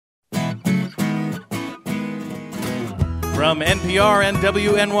From NPR and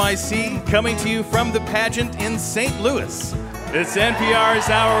WNYC, coming to you from the pageant in St. Louis. It's NPR's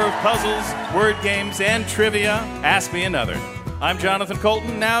hour of puzzles, word games, and trivia. Ask Me Another. I'm Jonathan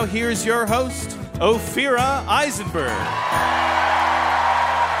Colton. Now here's your host, Ophira Eisenberg. Hi.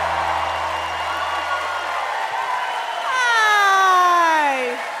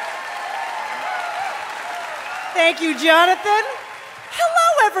 Thank you, Jonathan.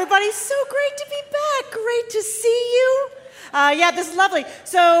 Hello, everybody. So great to be back. Great to see you. This is lovely.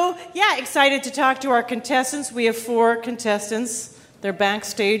 So, excited to talk to our contestants. We have 4 contestants. They're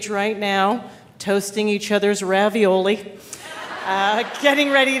backstage right now, toasting each other's ravioli,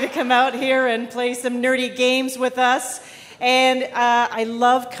 getting ready to come out here and play some nerdy games with us. And I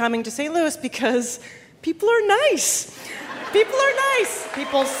love coming to St. Louis because people are nice. People are nice.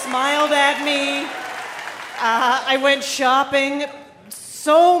 People smiled at me. I went shopping.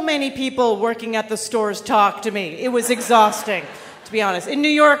 So many people working at the stores talked to me. It was exhausting, to be honest. In New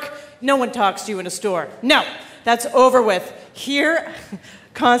York, no one talks to you in a store. No, that's over with. Here,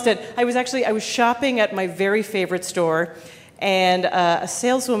 constant. I was shopping at my very favorite store, and a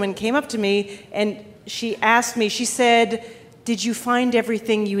saleswoman came up to me, and she asked me, she said, "Did you find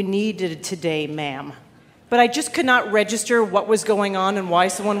everything you needed today, ma'am?" But I just could not register what was going on and why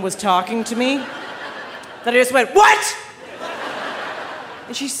someone was talking to me. That I just went, "What?"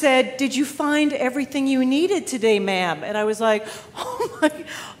 And she said, "Did you find everything you needed today, ma'am?" And I was like, oh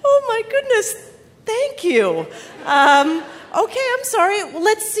my goodness, thank you. Okay, I'm sorry. Well,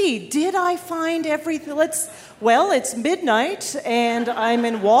 let's see. Did I find everything? Well, it's midnight, and I'm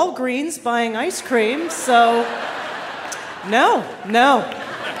in Walgreens buying ice cream, so no.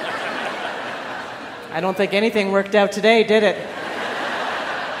 I don't think anything worked out today, did it?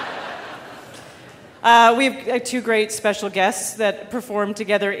 We have 2 great special guests that perform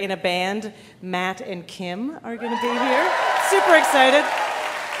together in a band. Matt and Kim are going to be here. Super excited.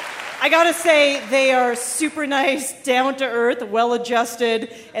 I gotta say, they are super nice, down to earth,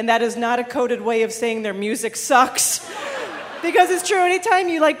 well-adjusted, and that is not a coded way of saying their music sucks. Because it's true, anytime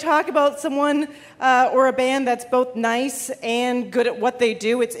you talk about someone or a band that's both nice and good at what they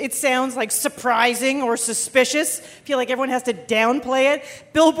do, it sounds surprising or suspicious. I feel like everyone has to downplay it.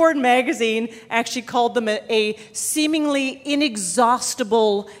 Billboard magazine actually called them a seemingly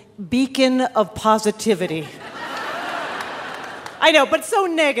inexhaustible beacon of positivity. I know, but so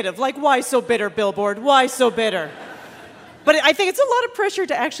negative. Why so bitter, Billboard? Why so bitter? But I think it's a lot of pressure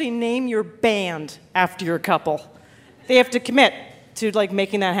to actually name your band after your couple. They have to commit to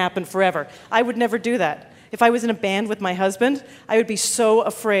making that happen forever. I would never do that. If I was in a band with my husband, I would be so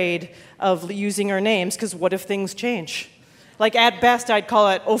afraid of using our names, because what if things change? At best, I'd call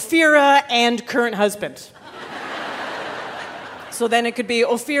it Ophira and current husband. So then it could be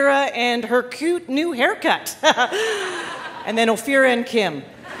Ophira and her cute new haircut. And then Ophira and Kim.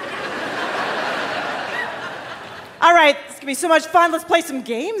 All right, it's gonna be so much fun. Let's play some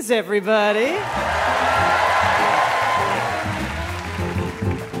games, everybody.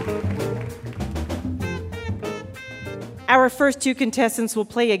 Our first 2 contestants will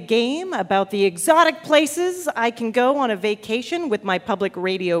play a game about the exotic places I can go on a vacation with my public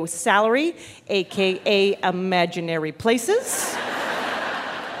radio salary, a.k.a. imaginary places.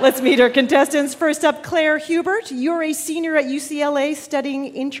 Let's meet our contestants. First up, Claire Hubert. You're a senior at UCLA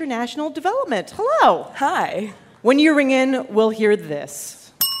studying international development. Hello. Hi. When you ring in, we'll hear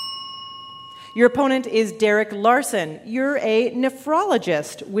this. Your opponent is Derek Larson. You're a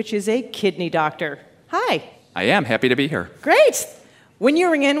nephrologist, which is a kidney doctor. Hi. I am happy to be here. Great. When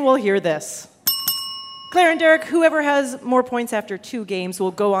you ring in, we'll hear this. Claire and Derek, whoever has more points after 2 games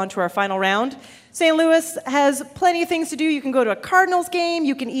will go on to our final round. St. Louis has plenty of things to do. You can go to a Cardinals game.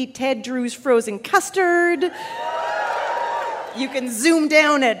 You can eat Ted Drew's frozen custard. You can zoom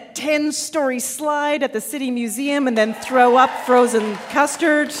down a 10-story slide at the City Museum and then throw up frozen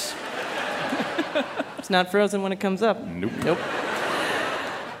custard. It's not frozen when it comes up. Nope.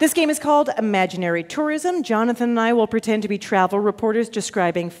 This game is called Imaginary Tourism. Jonathan and I will pretend to be travel reporters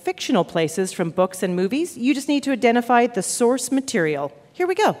describing fictional places from books and movies. You just need to identify the source material. Here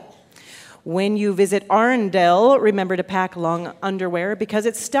we go. When you visit Arendelle, remember to pack long underwear because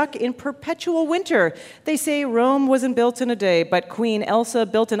it's stuck in perpetual winter. They say Rome wasn't built in a day, but Queen Elsa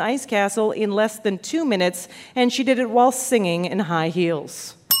built an ice castle in less than 2 minutes, and she did it while singing in high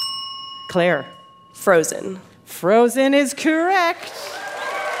heels. Claire. Frozen. Frozen is correct.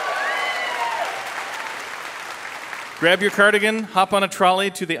 Grab your cardigan, hop on a trolley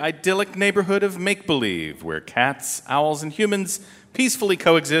to the idyllic neighborhood of Make-Believe, where cats, owls, and humans peacefully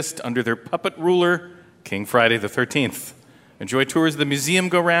coexist under their puppet ruler, King Friday the 13th. Enjoy tours of the museum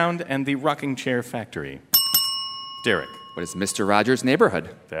go-round and the rocking chair factory. Derek. What is Mr. Rogers'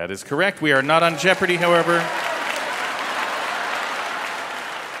 neighborhood? That is correct. We are not on Jeopardy, however.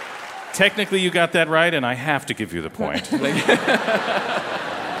 Technically, you got that right, and I have to give you the point.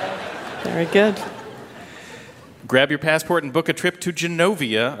 Very good. Grab your passport and book a trip to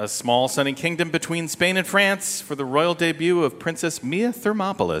Genovia, a small sunny kingdom between Spain and France, for the royal debut of Princess Mia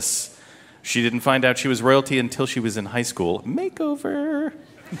Thermopolis. She didn't find out she was royalty until she was in high school. Makeover.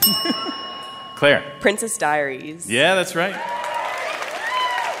 Claire. Princess Diaries. Yeah, that's right.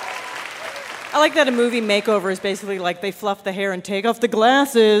 I like that a movie makeover is basically like they fluff the hair and take off the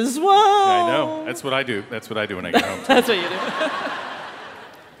glasses. Whoa! I know. That's what I do. That's what I do when I get home. That's what you do.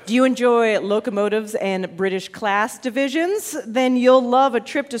 Do you enjoy locomotives and British class divisions? Then you'll love a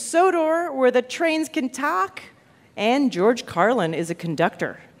trip to Sodor, where the trains can talk, and George Carlin is a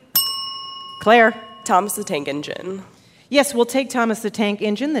conductor. Claire. Thomas the Tank Engine. Yes, we'll take Thomas the Tank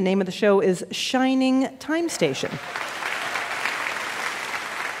Engine. The name of the show is Shining Time Station.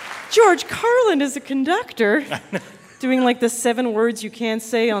 George Carlin is a conductor. Doing like the 7 words you can't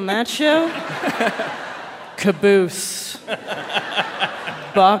say on that show. Caboose.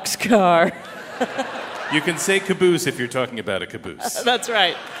 Boxcar. You can say caboose if you're talking about a caboose. That's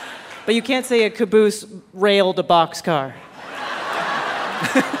right. But you can't say a caboose railed a boxcar.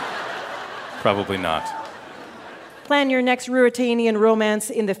 Probably not. Plan your next Ruritanian romance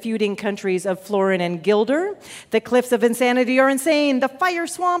in the feuding countries of Florin and Gilder. The cliffs of insanity are insane. The fire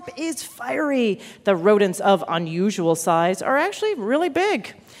swamp is fiery. The rodents of unusual size are actually really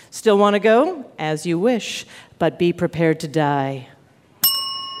big. Still want to go? As you wish, but be prepared to die.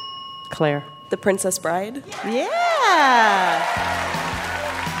 Claire. The Princess Bride. Yeah!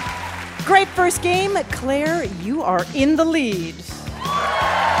 Great first game. Claire, you are in the lead.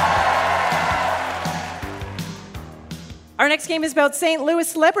 Our next game is about St. Louis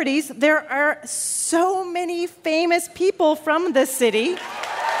celebrities. There are so many famous people from this city.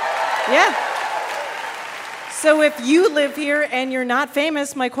 Yeah. So if you live here and you're not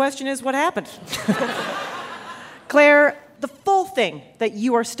famous, my question is, what happened? Claire, the full thing that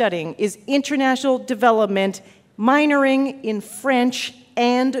you are studying is international development, minoring in French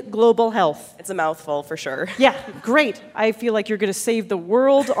and global health. It's a mouthful for sure. Yeah, great. I feel like you're going to save the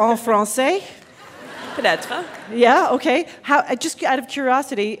world en français. Peut-être. Yeah, okay. Just out of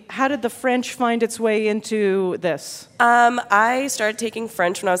curiosity, how did the French find its way into this? I started taking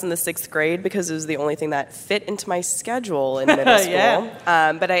French when I was in the 6th grade because it was the only thing that fit into my schedule in middle school.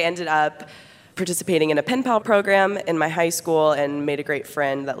 Yeah. But I ended up participating in a pen pal program in my high school and made a great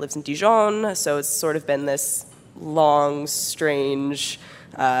friend that lives in Dijon. So it's sort of been this long, strange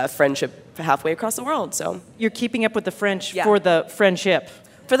friendship halfway across the world. So You're keeping up with the French Yeah. for the friendship.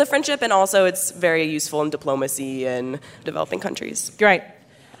 For the friendship, and also it's very useful in diplomacy in developing countries. Great.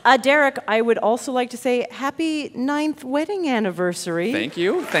 Derek, I would also like to say happy 9th wedding anniversary. Thank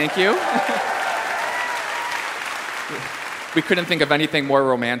you. Thank you. We couldn't think of anything more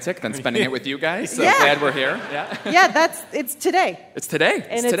romantic than spending it with you guys, so Yeah. glad we're here. Yeah. Yeah, it's today. It's today.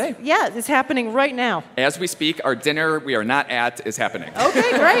 And It's today. Yeah, it's happening right now. As we speak, our dinner we are not at is happening.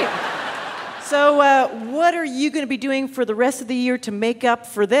 Okay, great. So what are you going to be doing for the rest of the year to make up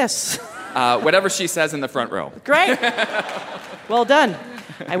for this? Whatever she says in the front row. Great. Well done.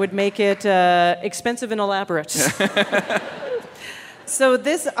 I would make it expensive and elaborate. So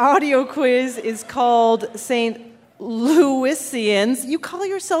this audio quiz is called St. Louisians. You call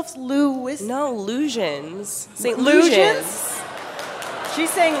yourselves Louis? No, Lusians. St. Lusians? Lusians. She's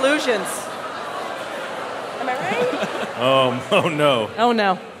saying Lusians. Am I right? Oh no. Oh,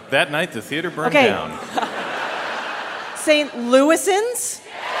 no. That night, the theater burned Okay. down. St. Louisans?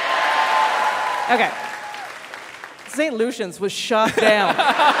 Okay. St. Lucians was shot down.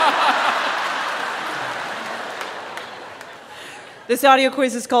 This audio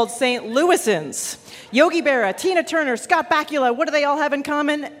quiz is called St. Louisans. Yogi Berra, Tina Turner, Scott Bakula, what do they all have in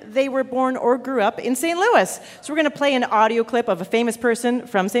common? They were born or grew up in St. Louis. So we're going to play an audio clip of a famous person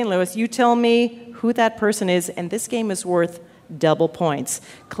from St. Louis. You tell me who that person is, and this game is worth double points.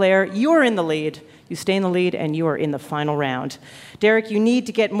 Claire, you're in the lead. You stay in the lead, and you are in the final round. Derek, you need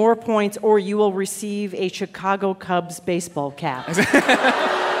to get more points, or you will receive a Chicago Cubs baseball cap.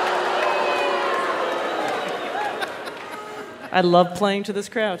 I love playing to this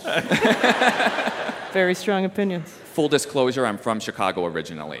crowd. Very strong opinions. Full disclosure, I'm from Chicago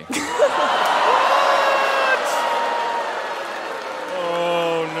originally.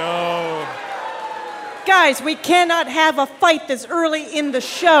 Oh no. Guys, we cannot have a fight this early in the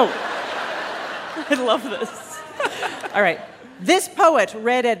show. I love this. All right. This poet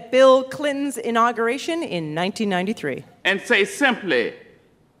read at Bill Clinton's inauguration in 1993. And say simply,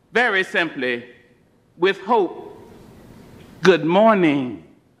 very simply, with hope Good morning.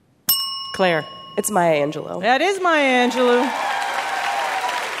 Claire. It's Maya Angelou. That is Maya Angelou.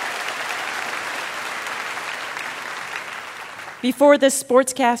 Before this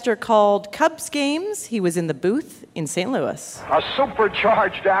sportscaster called Cubs games, he was in the booth in St. Louis. A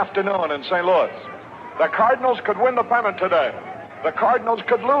supercharged afternoon in St. Louis. The Cardinals could win the pennant today. The Cardinals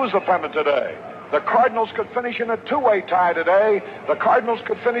could lose the pennant today. The Cardinals could finish in a two-way tie today. The Cardinals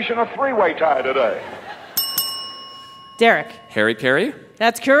could finish in a three-way tie today. Derek. Harry Carey?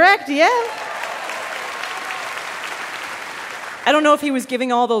 That's correct, yeah. I don't know if he was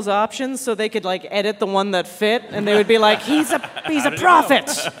giving all those options so they could like edit the one that fit, and they would be like, he's a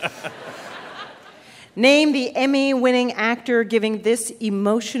prophet. Name the Emmy-winning actor giving this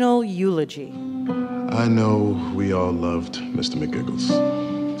emotional eulogy. I know we all loved Mr. McGiggles.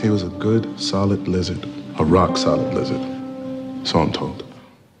 He was a good, solid lizard, a rock-solid lizard. So I'm told.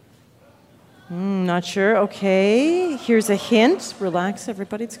 Not sure. Okay. Here's a hint. Relax,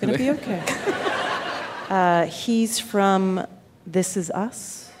 everybody. It's going to be okay. He's from This Is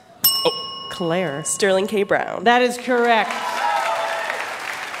Us. Oh. Claire. Sterling K. Brown. That is correct.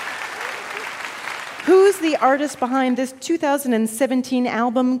 Who's the artist behind this 2017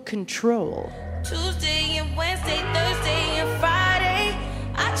 album, Control? Tuesday and Wednesday, Thursday and Friday,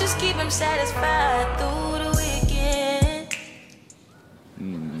 I just keep him satisfied through the weekend.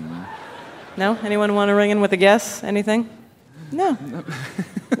 No? Anyone want to ring in with a guess? Anything? No.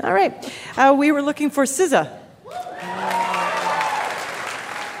 All right. We were looking for SZA.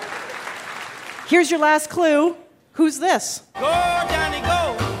 Here's your last clue. Who's this? Go, Johnny,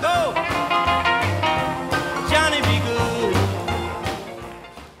 go, go. Johnny, be good.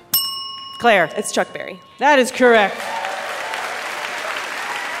 Claire. It's Chuck Berry. That is correct.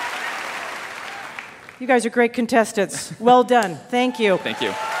 You guys are great contestants. Well done. Thank you. Thank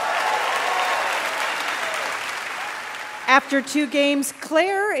you. After 2 games,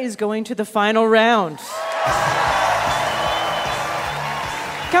 Claire is going to the final round.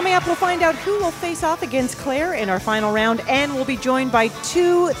 Coming up, we'll find out who will face off against Claire in our final round, and we'll be joined by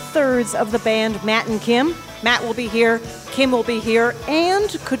 2/3 of the band, Matt and Kim. Matt will be here, Kim will be here,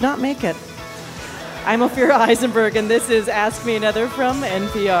 and could not make it. I'm Ophira Eisenberg, and this is Ask Me Another from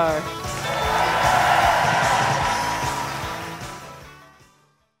NPR.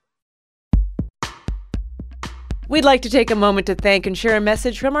 We'd like to take a moment to thank and share a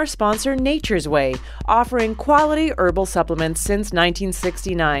message from our sponsor, Nature's Way, offering quality herbal supplements since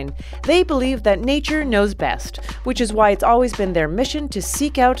 1969. They believe that nature knows best, which is why it's always been their mission to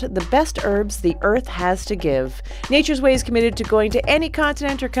seek out the best herbs the earth has to give. Nature's Way is committed to going to any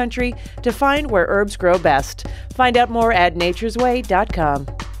continent or country to find where herbs grow best. Find out more at naturesway.com.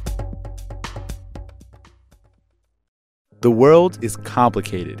 The world is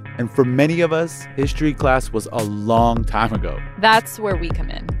complicated, and for many of us, history class was a long time ago. That's where we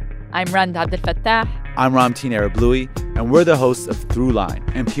come in. I'm Rand Abdel Fattah. I'm Ramteen Arablouei, and we're the hosts of Throughline,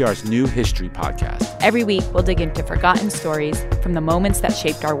 NPR's new history podcast. Every week, we'll dig into forgotten stories from the moments that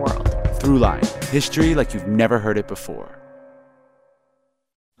shaped our world. Throughline, history like you've never heard it before.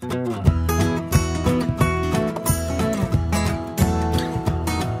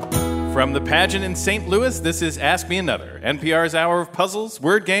 From the pageant in St. Louis, this is Ask Me Another, NPR's hour of puzzles,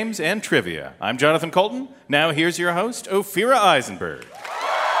 word games, and trivia. I'm Jonathan Colton. Now here's your host, Ophira Eisenberg.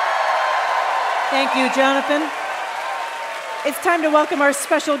 Thank you, Jonathan. It's time to welcome our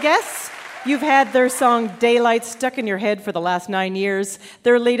special guests. You've had their song Daylight stuck in your head for the last 9 years.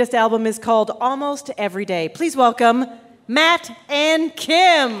 Their latest album is called Almost Every Day. Please welcome Matt and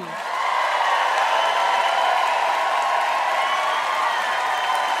Kim.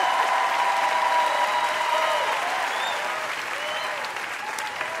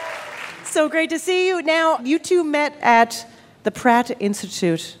 So great to see you. Now, you two met at the Pratt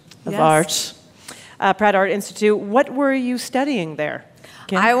Institute of Art. Pratt Art Institute. What were you studying there,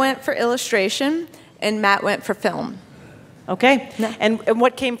 Kim? I went for illustration, and Matt went for film. Okay. No. And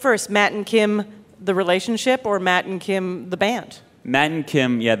what came first, Matt and Kim, the relationship, or Matt and Kim, the band? Matt and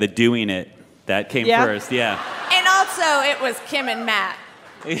Kim, the doing it. That came first, And also, it was Kim and Matt.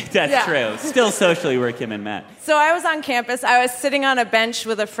 That's true. Still socially, we're Kim and Matt. So I was on campus. I was sitting on a bench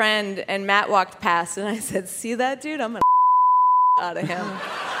with a friend, and Matt walked past, and I said, "See that dude? I'm gonna out of him."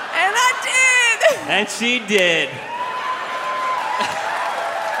 And I did. And she did.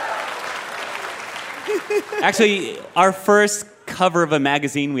 Actually, our first cover of a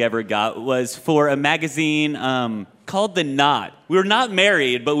magazine we ever got was for a magazine called The Knot. We were not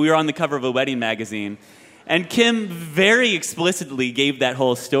married, but we were on the cover of a wedding magazine. And Kim very explicitly gave that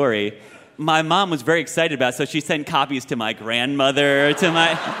whole story. My mom was very excited about it, so she sent copies to my grandmother,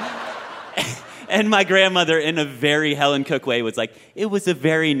 And my grandmother, in a very Helen Cook way, was like, "It was a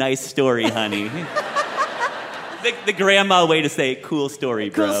very nice story, honey." the grandma way to say, "Cool story,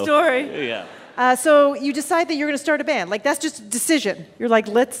 bro." Cool story. Yeah. So you decide that you're going to start a band. Like, that's just a decision. You're like,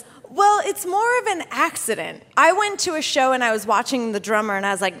 let's... Well, it's more of an accident. I went to a show and I was watching the drummer and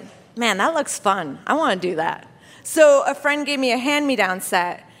I was like, man, that looks fun. I want to do that. So a friend gave me a hand-me-down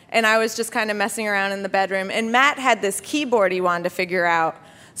set and I was just kind of messing around in the bedroom. And Matt had this keyboard he wanted to figure out.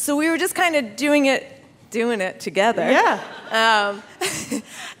 So we were just kind of doing it together. Yeah. Yeah,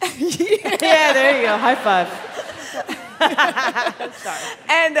 there you go. High five.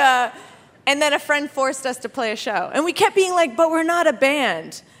 Sorry. And then a friend forced us to play a show. And we kept being like, but we're not a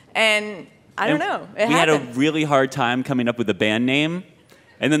band. And I don't know. It we happened. had a really hard time coming up with a band name.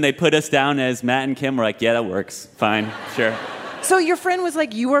 And then they put us down as Matt and Kim. We're like, yeah, that works. Fine, sure. So your friend was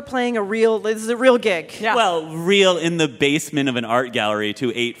like, you are playing this is a real gig. Yeah. Well, real in the basement of an art gallery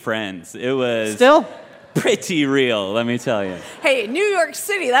to 8 friends. It was Still? pretty real, let me tell you. Hey, New York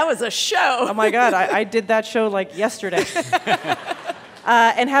City, that was a show. Oh my God, I did that show like yesterday.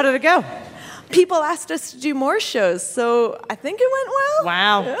 And how did it go? People asked us to do more shows, so I think it went well.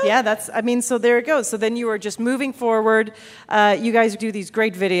 Wow. Yeah, so there it goes. So then you are just moving forward. You guys do these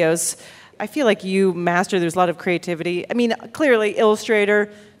great videos. I feel like you master, there's a lot of creativity. I mean, clearly,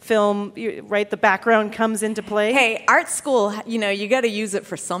 illustrator, film, right? The background comes into play. Hey, art school, you got to use it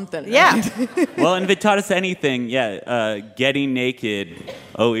for something. Right? Yeah. Well, and if it taught us anything, getting naked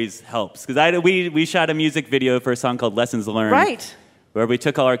always helps. Because we shot a music video for a song called Lessons Learned. Right. Where we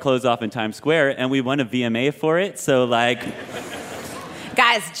took all our clothes off in Times Square, and we won a VMA for it. So, like...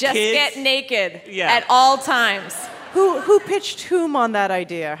 Guys, just kids, get naked at all times. Who pitched whom on that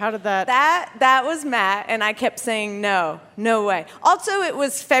idea? How did that... That was Matt, and I kept saying no way. Also, it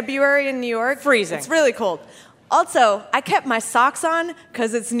was February in New York. Freezing. It's really cold. Also, I kept my socks on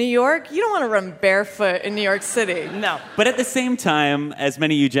because it's New York. You don't want to run barefoot in New York City. No. But at the same time, as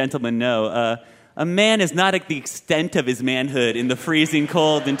many of you gentlemen know, a man is not at the extent of his manhood in the freezing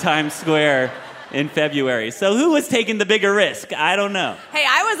cold in Times Square in February. So who was taking the bigger risk? I don't know. Hey,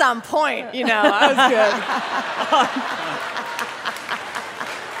 I was on point, I was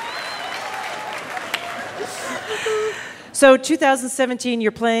good. So 2017,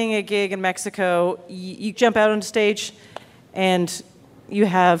 you're playing a gig in Mexico. You jump out on stage, and you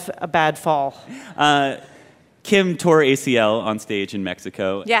have a bad fall. Kim tore ACL on stage in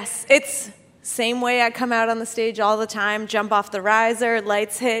Mexico. Yes, it's... Same way I come out on the stage all the time, jump off the riser,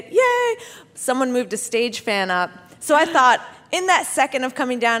 lights hit, yay! Someone moved a stage fan up. So I thought, in that second of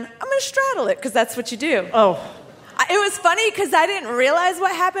coming down, I'm going to straddle it, because that's what you do. Oh. It was funny, because I didn't realize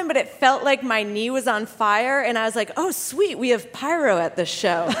what happened, but it felt like my knee was on fire, and I was like, oh, sweet, we have pyro at this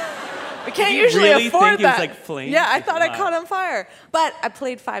show. We can't usually really afford think that. It was like flames? Yeah, I thought I caught on fire. But I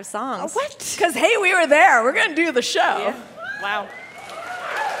played 5 songs. What? Because, hey, we were there. We're going to do the show. Yeah. Wow.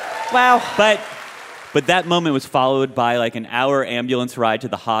 Wow. But that moment was followed by like an hour ambulance ride to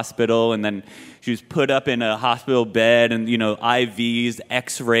the hospital, and then she was put up in a hospital bed, and IVs,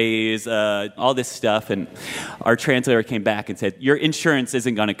 X-rays, all this stuff. And our translator came back and said, "Your insurance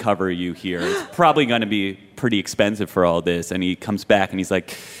isn't going to cover you here. It's probably going to be pretty expensive for all this." And he comes back and he's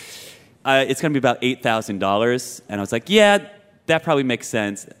like, "It's going to be about $8,000." And I was like, "Yeah, that probably makes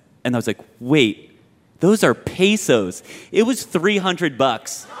sense." And I was like, "Wait, those are pesos." It was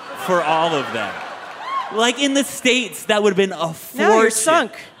 $300 for all of them. Like in the States, that would have been a fortune. No, you're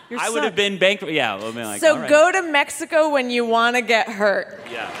sunk. I would have been bankrupt. Yeah, I would have been like, so all right. go to Mexico when you want to get hurt.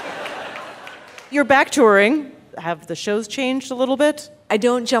 Yeah. You're back touring. Have the shows changed a little bit? I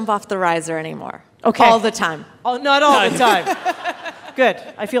don't jump off the riser anymore. Okay. All the time. Oh, not all the time. Good.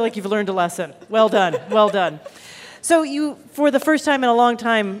 I feel like you've learned a lesson. Well done. Well done. So you, for the first time in a long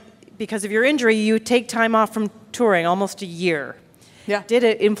time, because of your injury, you take time off from touring, almost a year. Yeah. Did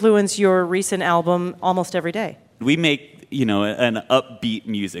it influence your recent album, Almost Every Day? We make, an upbeat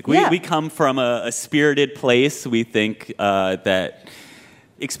music. Yeah. We come from a spirited place. We think that,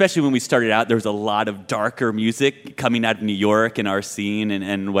 especially when we started out, there was a lot of darker music coming out of New York and our scene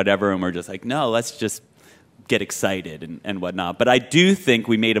and whatever, and we're just like, no, let's just get excited and whatnot. But I do think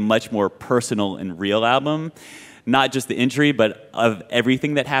we made a much more personal and real album. Not just the injury, but of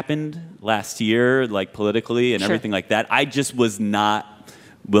everything that happened last year, like politically and everything like that. I just was not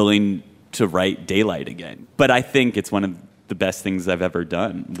willing to write Daylight again. But I think it's one of the best things I've ever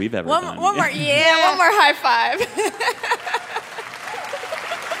done, we've ever done. One more high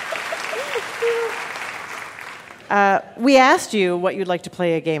five. We asked you what you'd like to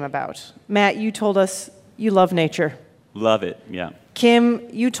play a game about. Matt, you told us you love nature. Love it, yeah. Kim,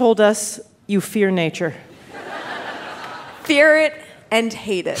 you told us you fear nature. Fear it and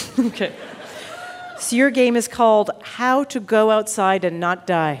hate it. Okay. So your game is called How to Go Outside and Not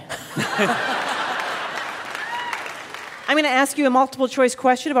Die. I'm going to ask you a multiple choice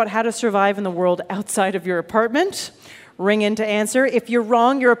question about how to survive in the world outside of your apartment. Ring in to answer. If you're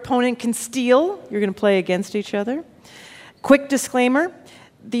wrong, your opponent can steal. You're going to play against each other. Quick disclaimer.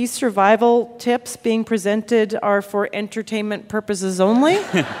 These survival tips being presented are for entertainment purposes only.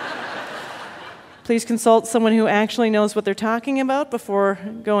 Please consult someone who actually knows what they're talking about before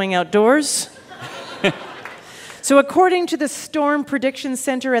going outdoors. So according to the Storm Prediction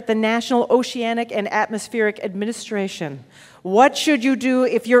Center at the National Oceanic and Atmospheric Administration, what should you do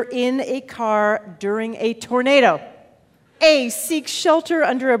if you're in a car during a tornado? A, seek shelter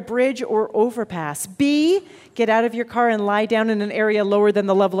under a bridge or overpass. B, get out of your car and lie down in an area lower than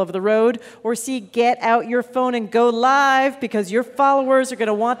the level of the road. Or C, get out your phone and go live because your followers are going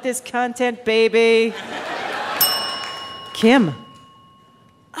to want this content, baby. Kim.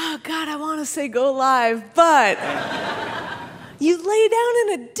 Oh, God, I want to say go live, but you lay down in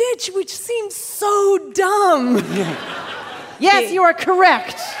a ditch, which seems so dumb. Yes, you are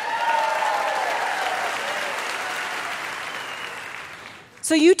correct.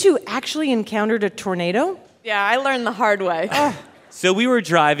 So you two actually encountered a tornado? Yeah, I learned the hard way. So we were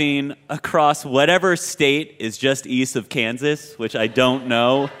driving across whatever state is just east of Kansas, which I don't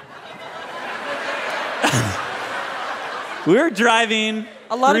know. We were driving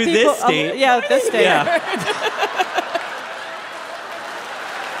a lot through of people, this state. This state. Yeah.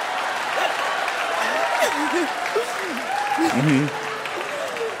 Mm-hmm.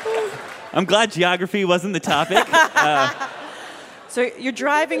 I'm glad geography wasn't the topic. So you're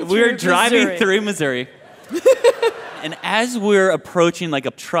driving through We were driving Missouri. through Missouri. And as we're approaching like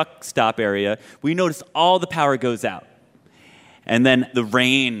a truck stop area, we notice all the power goes out. And then the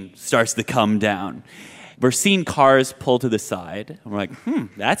rain starts to come down. We're seeing cars pull to the side. And we're like,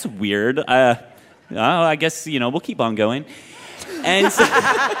 that's weird. I guess, we'll keep on going. And so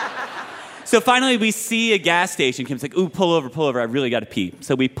finally we see a gas station. Kim's like, ooh, pull over. I really got to pee.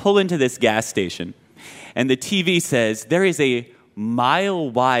 So we pull into this gas station. And the TV says, there is a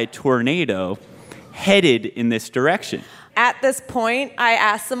mile-wide tornado headed in this direction. At this point, I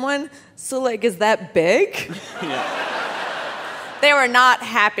asked someone, so, is that big? Yeah. They were not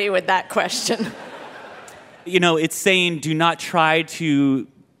happy with that question. It's saying do not try to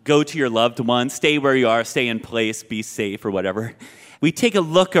go to your loved one, stay where you are, stay in place, be safe, or whatever. We take a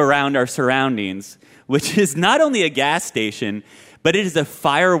look around our surroundings, which is not only a gas station, but it is a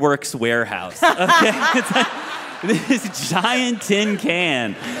fireworks warehouse. Okay? It's like this giant tin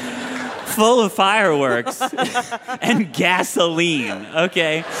can full of fireworks and gasoline,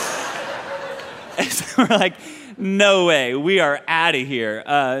 okay? And so we're like, no way, we are out of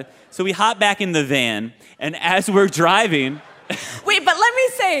here. So we hop back in the van, and as we're driving... Wait, but let me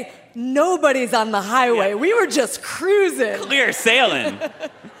say, nobody's on the highway. Yeah. We were just cruising. Clear sailing.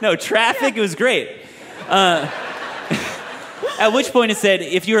 No traffic, it was great. At which point it said,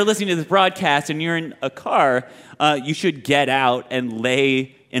 if you're listening to this broadcast and you're in a car, you should get out and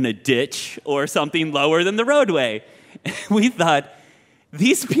lay in a ditch or something lower than the roadway. We thought,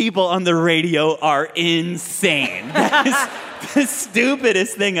 these people on the radio are insane. That is the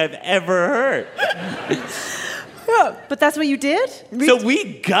stupidest thing I've ever heard. Yeah, but that's what you did? So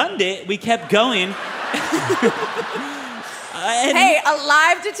we gunned it. We kept going. Hey,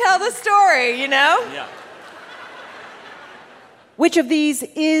 alive to tell the story, Yeah. Which of these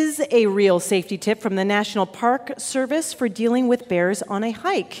is a real safety tip from the National Park Service for dealing with bears on a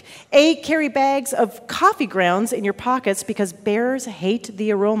hike? A, carry bags of coffee grounds in your pockets because bears hate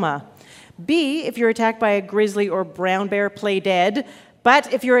the aroma. B, if you're attacked by a grizzly or brown bear, play dead.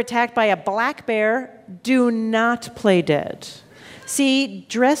 But if you're attacked by a black bear, do not play dead. C,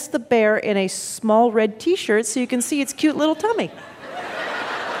 dress the bear in a small red t-shirt so you can see its cute little tummy.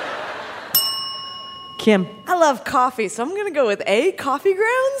 Kim. I love coffee, so I'm going to go with A, coffee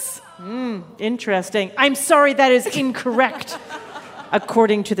grounds. Interesting. I'm sorry, that is incorrect.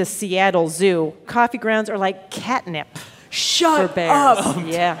 According to the Seattle Zoo, coffee grounds are like catnip Shut for bears. up.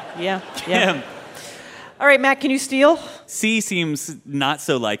 Yeah. Damn. All right, Matt, can you steal? C seems not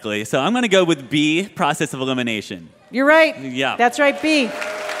so likely, so I'm going to go with B, process of elimination. You're right. Yeah. That's right, B.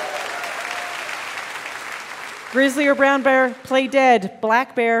 Grizzly or brown bear, play dead.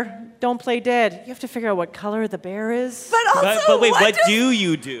 Black bear, don't play dead. You have to figure out what color the bear is. But also, But wait, what do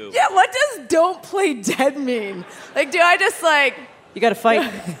you do? Yeah, what does don't play dead mean? Do I just You gotta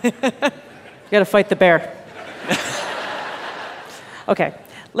fight. You gotta fight the bear. Okay,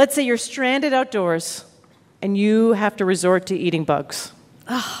 let's say you're stranded outdoors and you have to resort to eating bugs.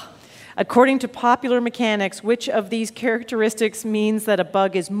 A According to Popular Mechanics, which of these characteristics means that a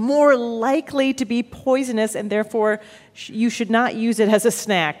bug is more likely to be poisonous and therefore you should not use it as a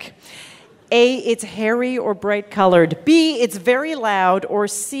snack? A, it's hairy or bright colored. B, it's very loud. Or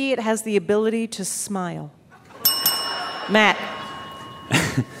C, it has the ability to smile. Matt.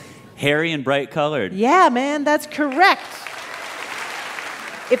 Hairy and bright colored. Yeah, man, that's correct.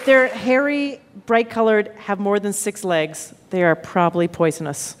 If they're hairy, bright colored, have more than 6 legs, they are probably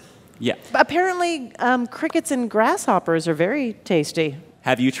poisonous. Yeah. Apparently, crickets and grasshoppers are very tasty.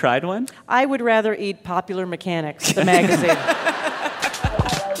 Have you tried one? I would rather eat Popular Mechanics, the magazine.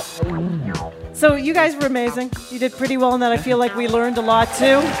 So you guys were amazing. You did pretty well in that. I feel like we learned a lot,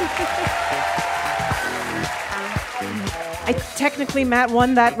 too. Technically, Matt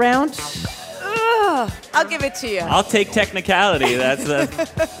won that round. I'll give it to you. I'll take technicality. That's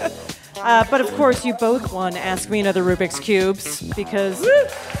but of course, you both won Ask Me Another Rubik's Cubes because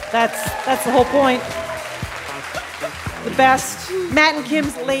that's the whole point. The best. Matt and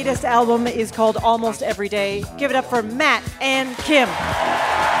Kim's latest album is called Almost Every Day. Give it up for Matt and Kim.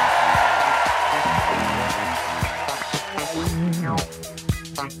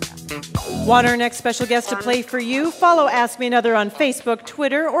 Want our next special guest to play for you? Follow Ask Me Another on Facebook,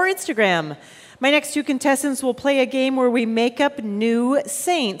 Twitter, or Instagram. My next 2 contestants will play a game where we make up new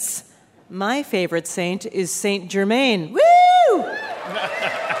saints. My favorite saint is Saint Germain. Woo!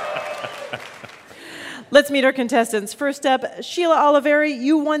 Let's meet our contestants. First up, Sheila Oliveri,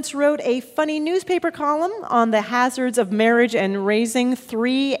 you once wrote a funny newspaper column on the hazards of marriage and raising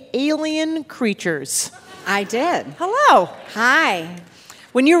 3 alien creatures. I did. Hello. Hi.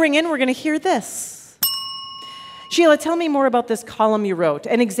 When you ring in, we're going to hear this. Sheila, tell me more about this column you wrote,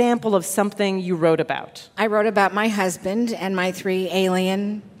 an example of something you wrote about. I wrote about my husband and my 3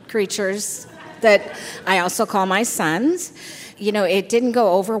 alien creatures that I also call my sons. You know, it didn't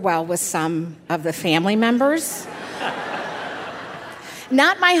go over well with some of the family members.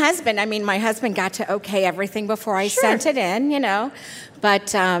 Not my husband. I mean, my husband got to okay everything before I sent it in, you know.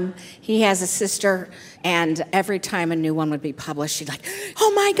 But he has a sister, and every time a new one would be published, she'd like,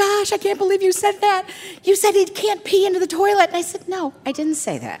 oh my gosh, I can't believe you said that. You said he can't pee into the toilet. And I said, no, I didn't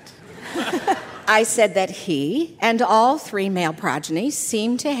say that. I said that he and all 3 male progeny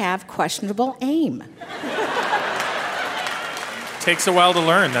seem to have questionable aim. Takes a while to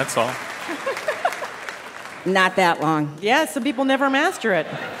learn, that's all. Not that long. Yeah, some people never master it.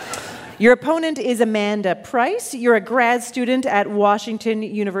 Your opponent is Amanda Price. You're a grad student at Washington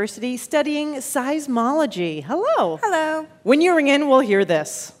University studying seismology. Hello. Hello. When you ring in, we'll hear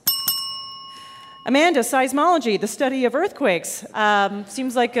this. Amanda, seismology, the study of earthquakes.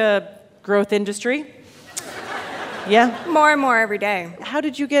 Seems like a growth industry. Yeah? More and more every day. How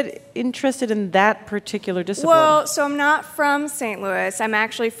did you get interested in that particular discipline? Well, so I'm not from St. Louis. I'm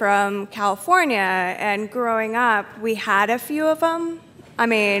actually from California, and growing up, we had a few of them. I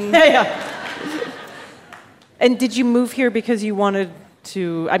mean... Yeah. And did you move here because you wanted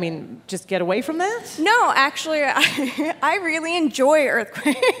to, just get away from that? No, actually, I really enjoy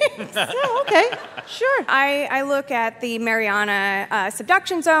earthquakes. Oh, okay. Sure. I look at the Mariana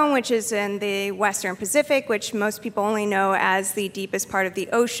Subduction Zone, which is in the Western Pacific, which most people only know as the deepest part of the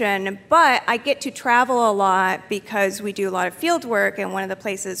ocean. But I get to travel a lot because we do a lot of field work, and one of the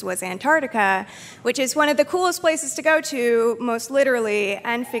places was Antarctica, which is one of the coolest places to go to, most literally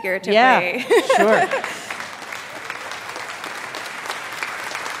and figuratively. Yeah, sure.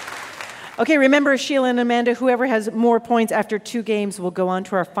 Okay, remember, Sheila and Amanda, whoever has more points after 2 games will go on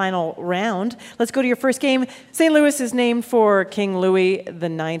to our final round. Let's go to your first game. St. Louis is named for King Louis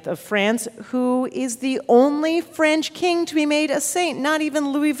IX of France, who is the only French king to be made a saint, not even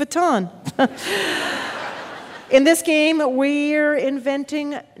Louis Vuitton. In this game, we're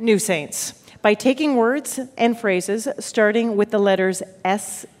inventing new saints by taking words and phrases starting with the letters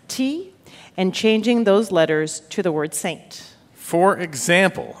S-T and changing those letters to the word saint. For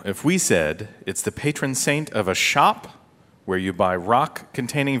example, if we said it's the patron saint of a shop where you buy rock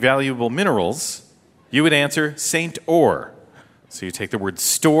containing valuable minerals, you would answer Saint Or. So you take the word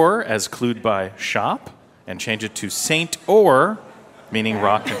store as clued by shop and change it to Saint Or, meaning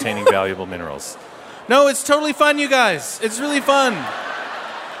rock containing valuable minerals. No, it's totally fun, you guys. It's really fun.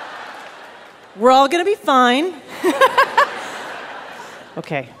 We're all going to be fine.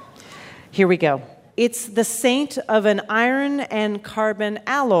 Okay, here we go. It's the saint of an iron and carbon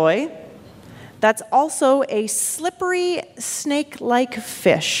alloy that's also a slippery, snake-like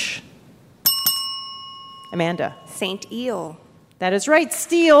fish. Amanda. Saint Eel. That is right.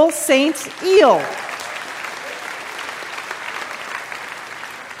 Steel, Saint Eel.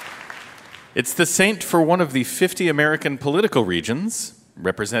 It's the saint for one of the 50 American political regions.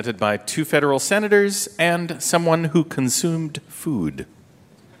 represented by 2 federal senators and someone who consumed food.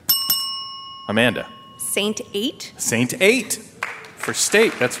 Amanda. Saint 8. Saint 8 for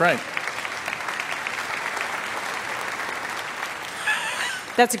state, that's right.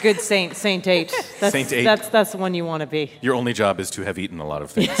 That's a good saint, Saint 8. That's, Saint 8. That's the one you want to be. Your only job is to have eaten a lot of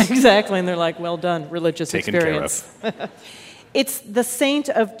things. Exactly, and they're like, well done, religious Taken experience. care of. It's the saint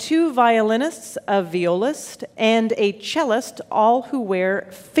of 2 violinists, a violist, and a cellist, all who wear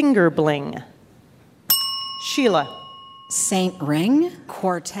finger bling. Sheila. Saint Ring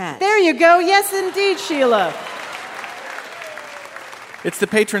Quartet. There you go. Yes, indeed, Sheila. It's the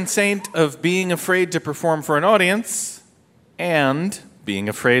patron saint of being afraid to perform for an audience and being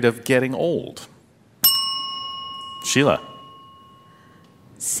afraid of getting old. Sheila.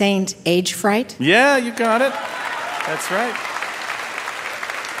 Saint Age Fright. Yeah, you got it. That's right.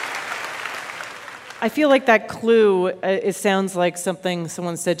 I feel like that clue, it sounds like something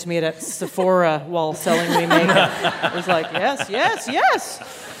someone said to me at Sephora while selling me makeup. It was like, yes, yes, yes.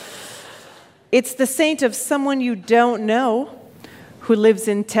 It's the saint of someone you don't know who lives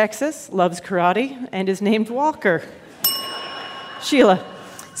in Texas, loves karate, and is named Walker. Sheila.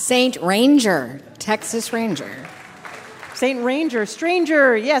 Saint Ranger, Texas Ranger. Saint Ranger,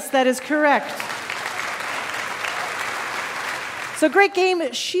 stranger. Yes, that is correct. So great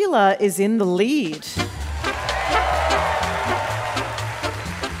game. Sheila is in the lead.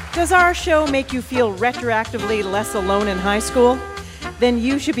 Does our show make you feel retroactively less alone in high school? Then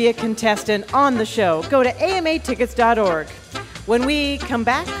you should be a contestant on the show. Go to amatickets.org. When we come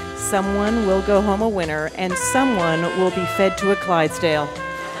back, someone will go home a winner and someone will be fed to a Clydesdale.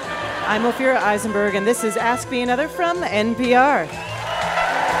 I'm Ophira Eisenberg, and this is Ask Me Another from NPR.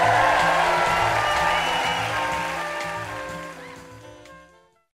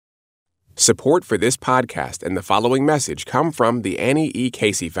 Support for this podcast and the following message come from the Annie E.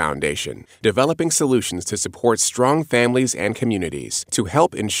 Casey Foundation, developing solutions to support strong families and communities to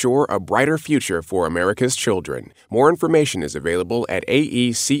help ensure a brighter future for America's children. More information is available at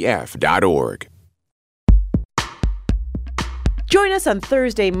aecf.org. Join us on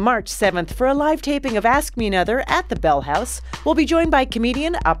Thursday, March 7th for a live taping of Ask Me Another at the Bell House. We'll be joined by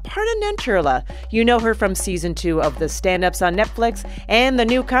comedian Aparna Nancherla. You know her from Season 2 of The Stand-Ups on Netflix and the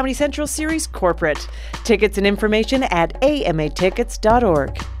new Comedy Central series Corporate. Tickets and information at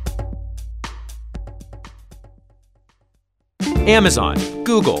amatickets.org. Amazon,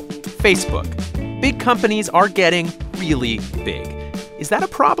 Google, Facebook. Big companies are getting really big. Is that a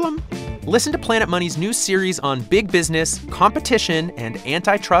problem? Listen to Planet Money's new series on big business, competition, and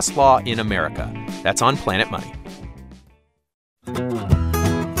antitrust law in America. That's on Planet Money.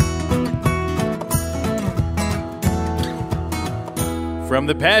 From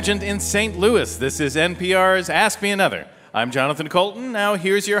the pageant in St. Louis, this is NPR's Ask Me Another. I'm Jonathan Colton. Now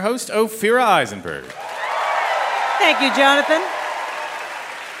here's your host, Ophira Eisenberg. Thank you, Jonathan.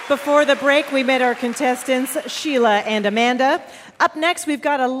 Before the break, we met our contestants, Sheila and Amanda. Up next, we've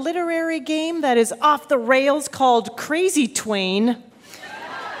got a literary game that is off the rails called Crazy Twain.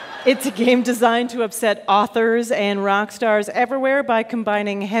 It's a game designed to upset authors and rock stars everywhere by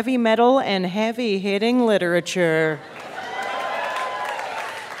combining heavy metal and heavy-hitting literature.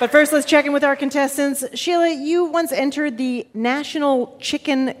 But first, let's check in with our contestants. Sheila, you once entered the National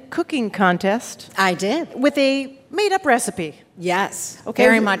Chicken Cooking Contest. I did. With a made-up recipe. Yes, okay.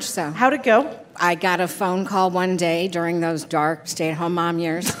 Very much so. How'd it go? I got a phone call one day during those dark stay-at-home mom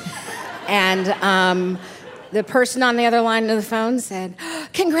years, and the person on the other line of the phone said,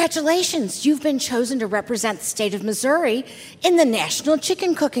 "Congratulations, you've been chosen to represent the state of Missouri in the National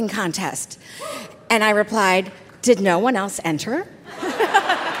Chicken Cooking Contest." And I replied, "Did no one else enter?"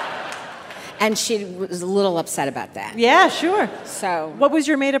 And she was a little upset about that. Yeah, sure. So, what was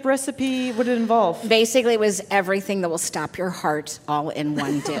your made-up recipe? What did it involve? Basically, it was everything that will stop your heart all in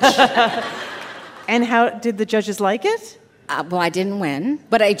one dish. And how did the judges like it? Well, I didn't win,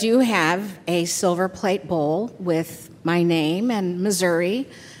 but I do have a silver plate bowl with my name and Missouri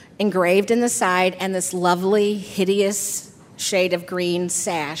engraved in the side and this lovely, hideous shade of green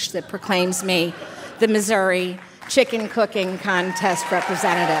sash that proclaims me the Missouri Chicken Cooking Contest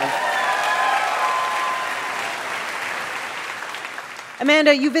representative.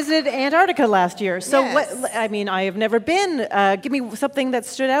 Amanda, you visited Antarctica last year. So, Yes. I have never been. Give me something that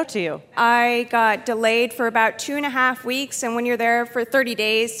stood out to you. I got delayed for about 2.5 weeks, and when you're there for 30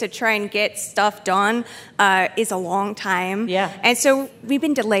 days to try and get stuff done is a long time. Yeah. And so we've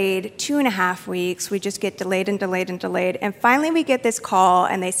been delayed 2.5 weeks. We just get delayed and delayed and delayed. And finally we get this call,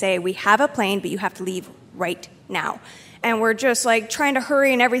 and they say, "We have a plane, but you have to leave right now." And we're just like trying to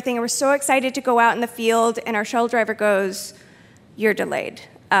hurry and everything. And we're so excited to go out in the field, and our shuttle driver goes, you're delayed.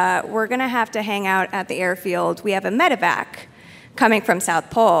 We're going to have to hang out at the airfield. We have a medevac coming from South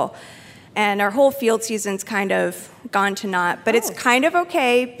Pole, and our whole field season's kind of gone to naught. But it's kind of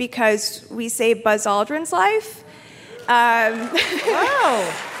okay because we saved Buzz Aldrin's life.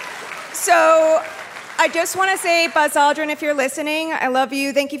 Wow. So I just want to say, Buzz Aldrin, if you're listening, I love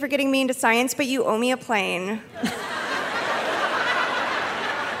you. Thank you for getting me into science, but you owe me a plane.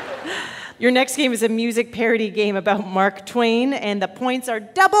 Your next game is a music parody game about Mark Twain, and the points are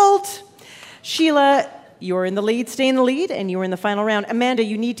doubled. Sheila, you're in the lead, stay in the lead, and you're in the final round. Amanda,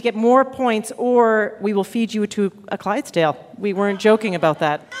 you need to get more points or we will feed you to a Clydesdale. We weren't joking about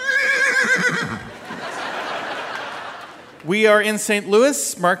that. We are in St.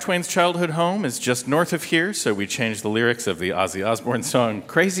 Louis. Mark Twain's childhood home is just north of here, so we changed the lyrics of the Ozzy Osbourne song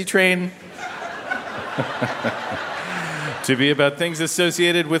Crazy Train to be about things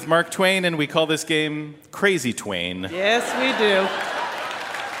associated with Mark Twain, and we call this game Crazy Twain. Yes, we do.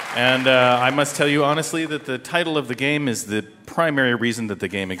 And I must tell you honestly that the title of the game is the primary reason that the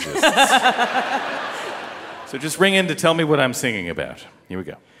game exists. So just ring in to tell me what I'm singing about. Here we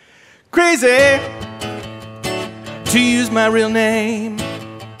go. Crazy, to use my real name.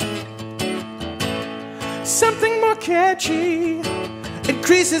 Something more catchy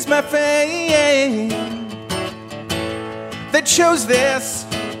increases my fame. They chose this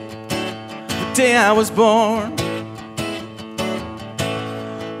the day I was born.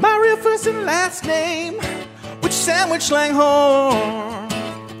 My real first and last name, which sandwich Langhorne.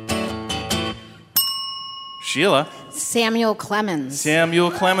 Sheila. Samuel Clemens.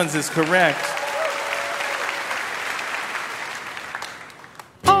 Samuel Clemens is correct.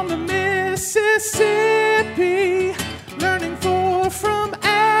 On the Mississippi, learning fore from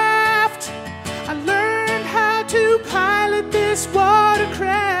aft, I learned how to pilot this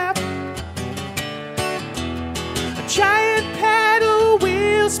watercraft. A giant paddle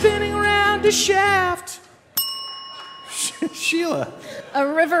wheel spinning around a shaft. Sheila. A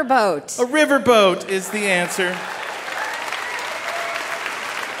riverboat. A riverboat is the answer.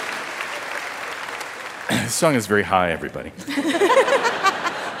 This song is very high, everybody.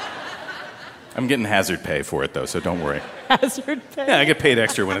 I'm getting hazard pay for it, though, so don't worry. Hazard pay? Yeah, I get paid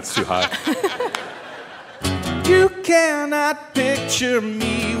extra when it's too high. You cannot picture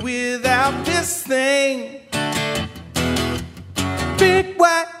me without this thing. Big,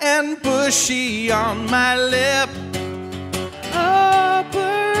 white, and bushy on my lip.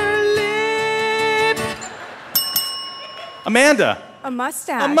 Upper lip. Amanda. A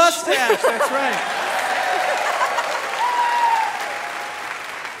mustache. A mustache, that's right.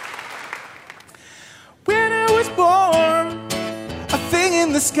 When I was born, a thing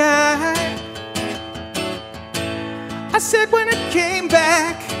in the sky, I said when it came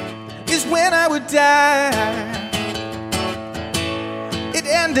back is when I would die. It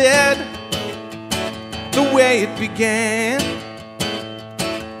ended the way it began.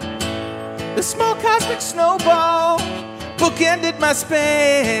 The small cosmic snowball bookended my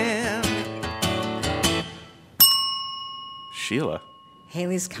span. Sheila.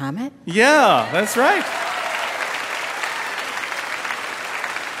 Halley's Comet? Yeah, that's right.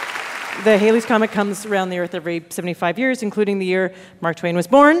 The Halley's Comet comes around the Earth every 75 years, including the year Mark Twain was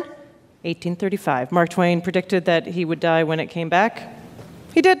born, 1835. Mark Twain predicted that he would die when it came back.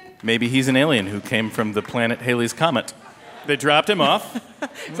 He did. Maybe he's an alien who came from the planet Halley's Comet. They dropped him off.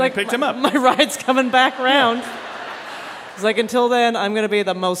 It's like picked him up. My ride's coming back round. It's like, until then, I'm going to be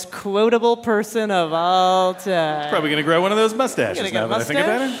the most quotable person of all time. Probably going to grow one of those mustaches now that I think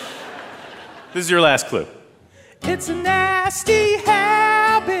about it. This is your last clue. It's a nasty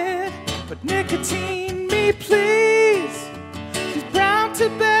habit, but nicotine me please. These brown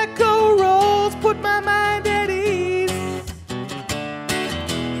tobacco rolls put my mind at ease.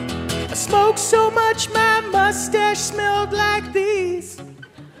 I smoked so much my mustache smelled like these.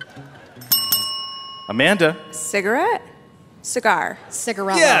 Amanda. Cigarette? Cigar.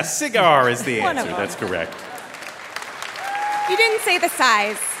 Cigarella. Yes, cigar is the One of answer. them. That's correct. You didn't say the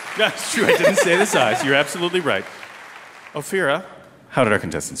size. That's true. I didn't say the size. You're absolutely right. Ophira, how did our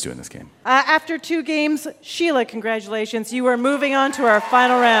contestants do in this game? After 2 games, Sheila, congratulations. You are moving on to our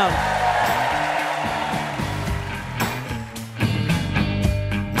final round.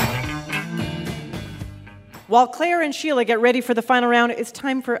 While Claire and Sheila get ready for the final round, it's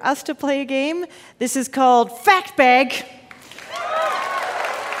time for us to play a game. This is called Fact Bag.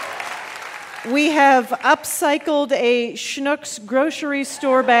 We have upcycled a Schnucks grocery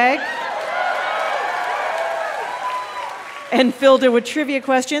store bag and filled it with trivia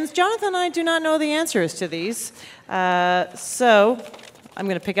questions. Jonathan and I do not know the answers to these. So I'm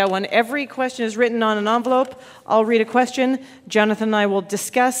going to pick out one. Every question is written on an envelope. I'll read a question. Jonathan and I will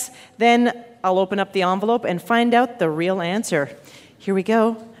discuss. Then I'll open up the envelope and find out the real answer. Here we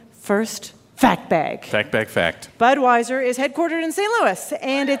go. First, fact bag. Fact bag fact. Budweiser is headquartered in St. Louis,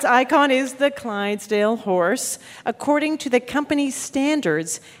 and its icon is the Clydesdale horse. According to the company's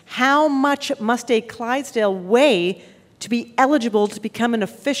standards, how much must a Clydesdale weigh to be eligible to become an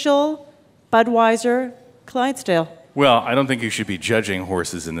official Budweiser Clydesdale? Well, I don't think you should be judging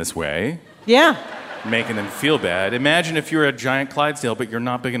horses in this way. Yeah. Making them feel bad. Imagine if you're a giant Clydesdale, but you're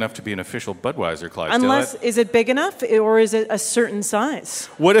not big enough to be an official Budweiser Clydesdale. Unless, is it big enough, or is it a certain size?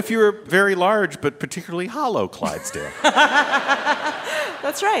 What if you're a very large but particularly hollow Clydesdale?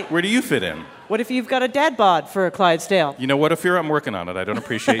 That's right. Where do you fit in? What if you've got a dad bod for a Clydesdale? You know what, Ophira? I'm working on it. I don't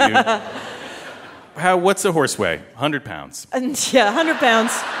appreciate you. What's a horse weigh? 100 pounds. Yeah, 100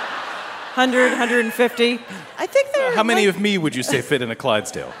 pounds. 100, 150. I think they're. How many of me would you say fit in a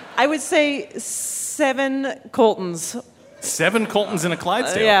Clydesdale? I would say 7 Coltons. 7 Coltons in a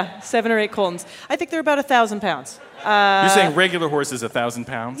Clydesdale? Yeah, 7 or 8 Coltons. I think they're about 1,000 pounds. You're saying regular horse is 1,000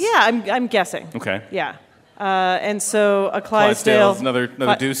 pounds? Yeah, I'm guessing. Okay. Yeah. And so a Clydesdale. Another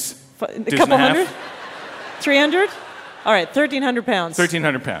deuce. A couple hundred? 300? All right, 1,300 pounds.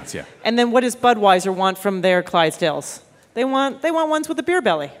 1,300 pounds, yeah. And then what does Budweiser want from their Clydesdales? They want ones with a beer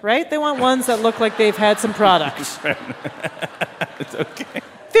belly, right? They want ones that look like they've had some product. It's okay.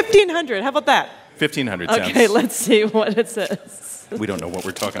 1,500, how about that? 1,500 sounds. Okay, let's see what it says. We don't know what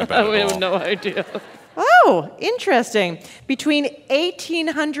we're talking about We at all. have no idea. Oh, interesting. Between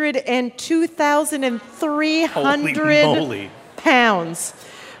 1,800 and 2,300 Holy moly. pounds.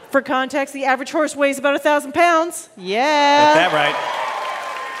 For context, the average horse weighs about 1,000 pounds. Yeah. Got that right.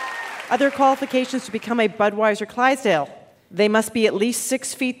 Other qualifications to become a Budweiser Clydesdale. They must be at least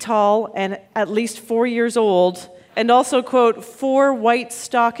 6 feet tall and at least 4 years old. And also, quote, 4 white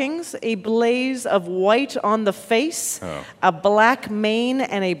stockings, a blaze of white on the face, a black mane,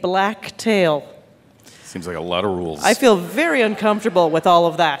 and a black tail. Seems like a lot of rules. I feel very uncomfortable with all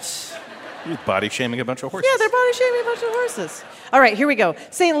of that. You're body shaming a bunch of horses. Yeah, they're body shaming a bunch of horses. All right, here we go.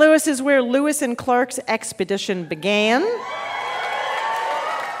 St. Louis is where Lewis and Clark's expedition began.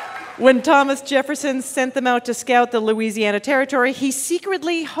 When Thomas Jefferson sent them out to scout the Louisiana Territory, he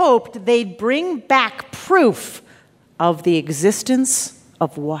secretly hoped they'd bring back proof of the existence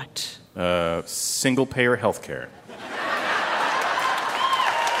of what? Single-payer health care.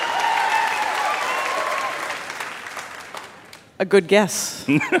 A good guess.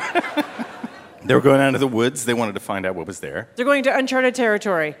 They were going out into the woods. They wanted to find out what was there. They're going to uncharted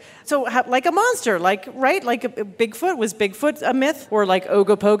territory. So, like a monster, right? Like a Bigfoot? Was Bigfoot a myth? Or like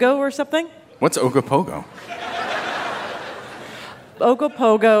Ogopogo or something? What's Ogopogo?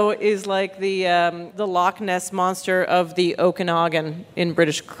 Ogopogo is like the Loch Ness monster of the Okanagan in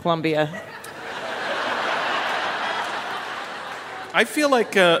British Columbia. I feel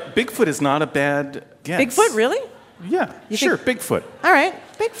like Bigfoot is not a bad guess. Bigfoot, really? Yeah, sure, Bigfoot. All right,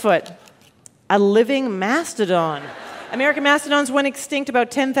 Bigfoot. A living mastodon. American mastodons went extinct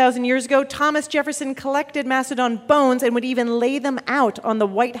about 10,000 years ago. Thomas Jefferson collected mastodon bones and would even lay them out on the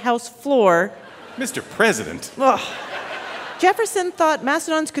White House floor. Mr. President. Ugh. Jefferson thought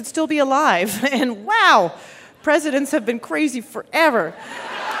mastodons could still be alive, and wow, presidents have been crazy forever.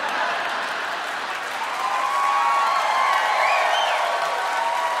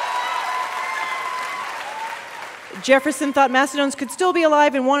 Jefferson thought mastodons could still be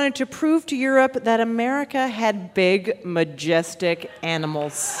alive and wanted to prove to Europe that America had big, majestic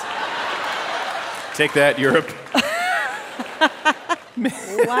animals. Take that, Europe.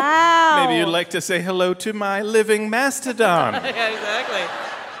 Wow. Maybe you'd like to say hello to my living mastodon. Yeah, exactly.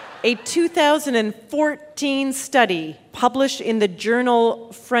 A 2014 study published in the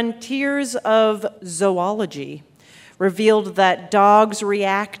journal Frontiers of Zoology revealed that dogs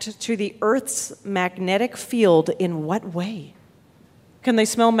react to the Earth's magnetic field in what way? Can they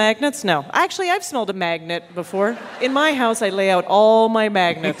smell magnets? No. Actually, I've smelled a magnet before. In my house, I lay out all my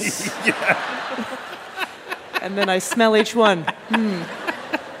magnets. And then I smell each one.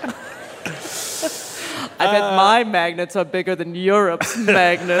 I bet my magnets are bigger than Europe's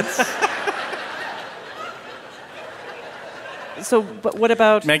magnets. So, but what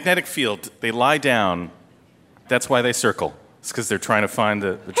about... Magnetic field, they lie down. That's why they circle. It's because they're trying to find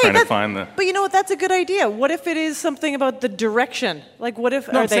the... But you know what? That's a good idea. What if it is something about the direction? Like, what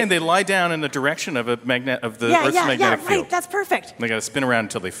if... No, I'm saying they lie down in the direction of Earth's magnetic field. Right, that's perfect. They got to spin around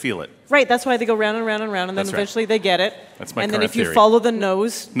until they feel it. Right, that's why they go round and round and round, and then That's right. eventually they get it. That's my And then current if you theory. follow the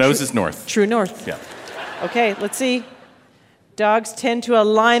nose... Nose is north. True north. Yeah. Okay, let's see. Dogs tend to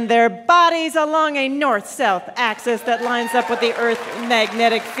align their bodies along a north-south axis that lines up with the Earth's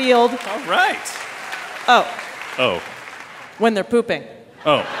magnetic field. All right. Oh. When they're pooping.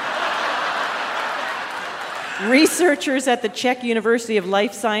 Oh. Researchers at the Czech University of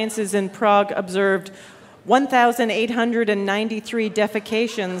Life Sciences in Prague observed 1,893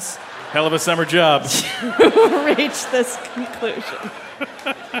 defecations. Hell of a summer job. To reach this conclusion.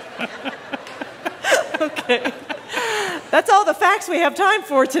 Okay. That's all the facts we have time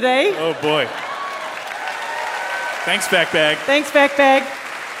for today. Oh, boy. Thanks, Fact Bag. Thanks, Fact Bag.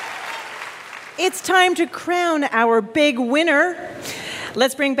 It's time to crown our big winner.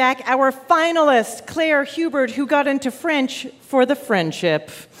 Let's bring back our finalist, Claire Hubert, who got into French for the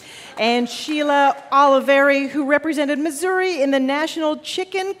friendship, and Sheila Oliveri, who represented Missouri in the National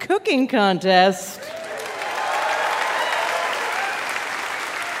Chicken Cooking Contest.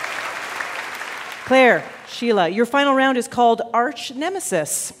 Claire, Sheila, your final round is called Arch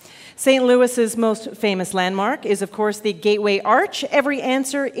Nemesis. St. Louis's most famous landmark is, of course, the Gateway Arch. Every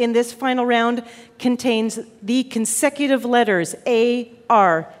answer in this final round contains the consecutive letters A-R-C-H,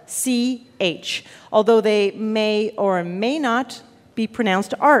 although they may or may not be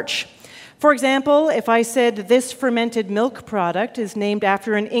pronounced arch. For example, if I said this fermented milk product is named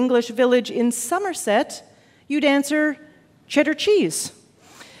after an English village in Somerset, you'd answer cheddar cheese.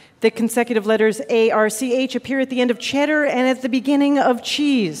 The consecutive letters A-R-C-H appear at the end of cheddar and at the beginning of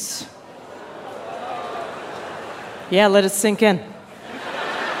cheese. Yeah, let it sink in.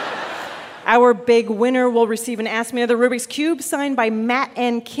 Our big winner will receive an Ask Me Another Rubik's Cube signed by Matt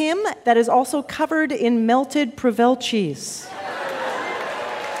and Kim that is also covered in melted Provel cheese.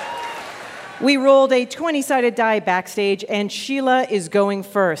 We rolled a 20-sided die backstage, and Sheila is going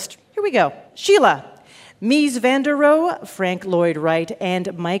first. Here we go. Sheila. Mies van der Rohe, Frank Lloyd Wright,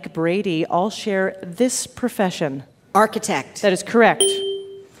 and Mike Brady all share this profession. Architect. That is correct.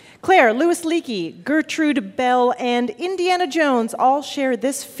 Claire, Louis Leakey, Gertrude Bell, and Indiana Jones all share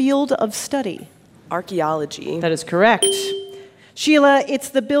this field of study. Archaeology. That is correct. Sheila, it's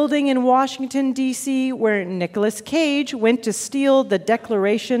the building in Washington, D.C. where Nicolas Cage went to steal the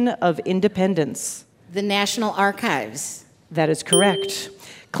Declaration of Independence. The National Archives. That is correct.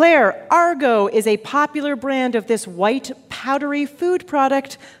 Claire, Argo is a popular brand of this white, powdery food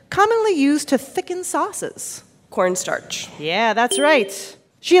product commonly used to thicken sauces. Cornstarch. Yeah, that's right.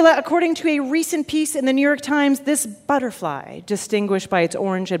 Sheila, according to a recent piece in the New York Times, this butterfly, distinguished by its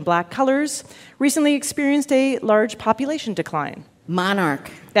orange and black colors, recently experienced a large population decline.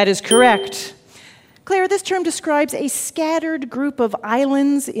 Monarch. That is correct. Claire, this term describes a scattered group of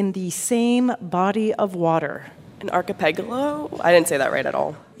islands in the same body of water. An archipelago? I didn't say that right at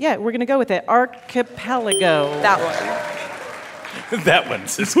all. Yeah, we're going to go with it. Archipelago. That one. That one,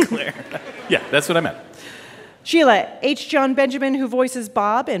 says Claire. Yeah, that's what I meant. Sheila, H. John Benjamin, who voices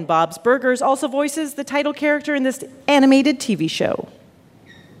Bob in Bob's Burgers, also voices the title character in this animated TV show.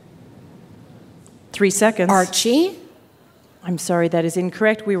 3 seconds. Archie? I'm sorry, that is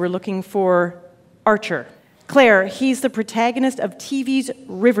incorrect. We were looking for Archer. Claire, he's the protagonist of TV's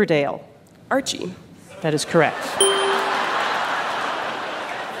Riverdale. Archie. That is correct.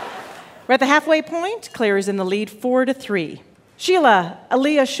 We're at the halfway point. Claire is in the lead 4-3. Sheila,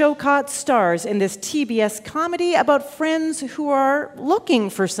 Aaliyah Shawkat stars in this TBS comedy about friends who are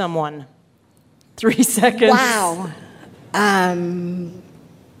looking for someone. 3 seconds. Wow.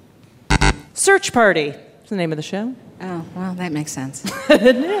 Search Party is the name of the show. Oh, well, that makes sense.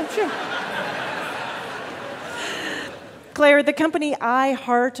 Yeah, sure. Claire, the company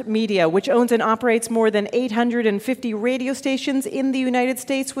iHeartMedia, which owns and operates more than 850 radio stations in the United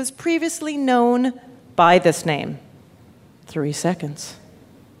States, was previously known by this name. 3 seconds.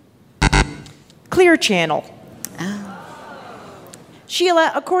 Clear Channel. Oh.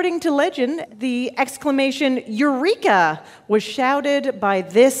 Sheila, according to legend, the exclamation Eureka was shouted by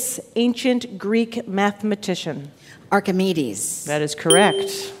this ancient Greek mathematician. Archimedes. That is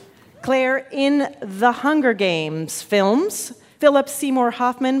correct. Claire, in the Hunger Games films, Philip Seymour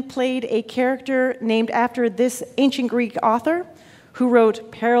Hoffman played a character named after this ancient Greek author who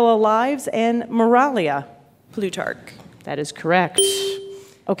wrote Parallel Lives and Moralia. Plutarch. That is correct.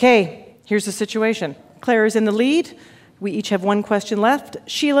 Okay, here's the situation. Claire is in the lead. We each have one question left.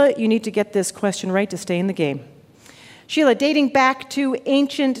 Sheila, you need to get this question right to stay in the game. Sheila, dating back to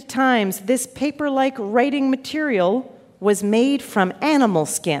ancient times, this paper-like writing material was made from animal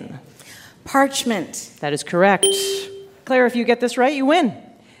skin. Parchment. That is correct. Claire, if you get this right, you win.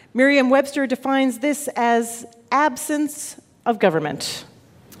 Merriam-Webster defines this as absence of government.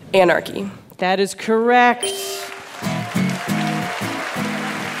 Anarchy. That is correct.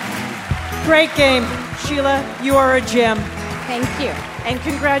 Great game. Sheila, you are a gem. Thank you. And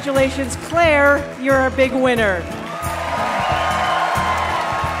congratulations, Claire. You're our big winner.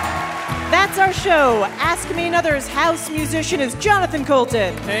 That's our show. Ask Me Another's house musician is Jonathan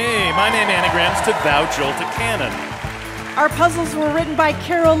Colton. Hey, my name anagrams to Thou Jolt a Cannon. Our puzzles were written by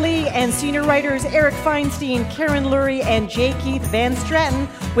Carol Lee and senior writers Eric Feinstein, Karen Lurie, and J. Keith Van Stratton,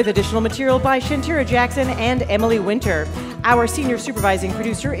 with additional material by Shantira Jackson and Emily Winter. Our senior supervising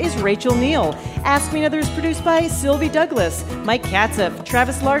producer is Rachel Neal. Ask Me Another is produced by Sylvie Douglas, Mike Katzeff,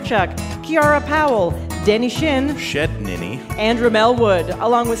 Travis Larchuk, Kiara Powell, Denny Shin, Shed Ninny, and Ramel Wood,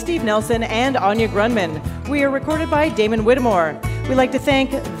 along with Steve Nelson and Anya Grunman. We are recorded by Damon Whittemore. We'd like to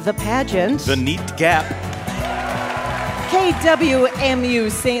thank The Pageant, The Neat Gap, KWMU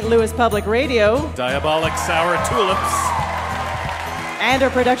St. Louis Public Radio, Diabolic Sour Tulips, and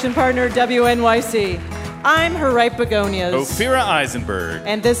our production partner, WNYC. I'm Harriet Begonias. Ophira Eisenberg.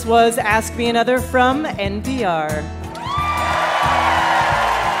 And this was Ask Me Another from NPR.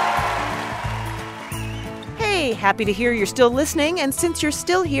 Hey, happy to hear you're still listening, and since you're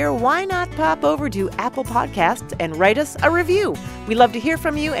still here, why not pop over to Apple Podcasts and write us a review? We love to hear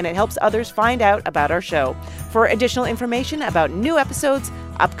from you, and it helps others find out about our show. For additional information about new episodes,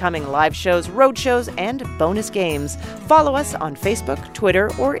 upcoming live shows, road shows, and bonus games, follow us on Facebook, Twitter,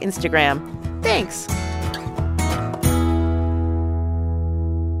 or Instagram. Thanks.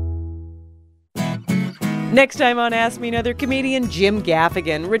 Next time on Ask Me Another, comedian Jim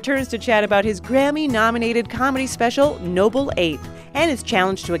Gaffigan returns to chat about his Grammy-nominated comedy special, Noble Ape, and his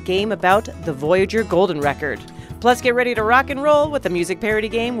challenge to a game about the Voyager Golden Record. Plus, get ready to rock and roll with a music parody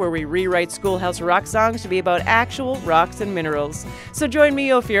game where we rewrite Schoolhouse Rock songs to be about actual rocks and minerals. So join me,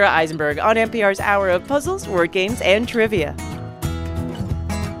 Ophira Eisenberg, on NPR's Hour of Puzzles, Word Games, and Trivia.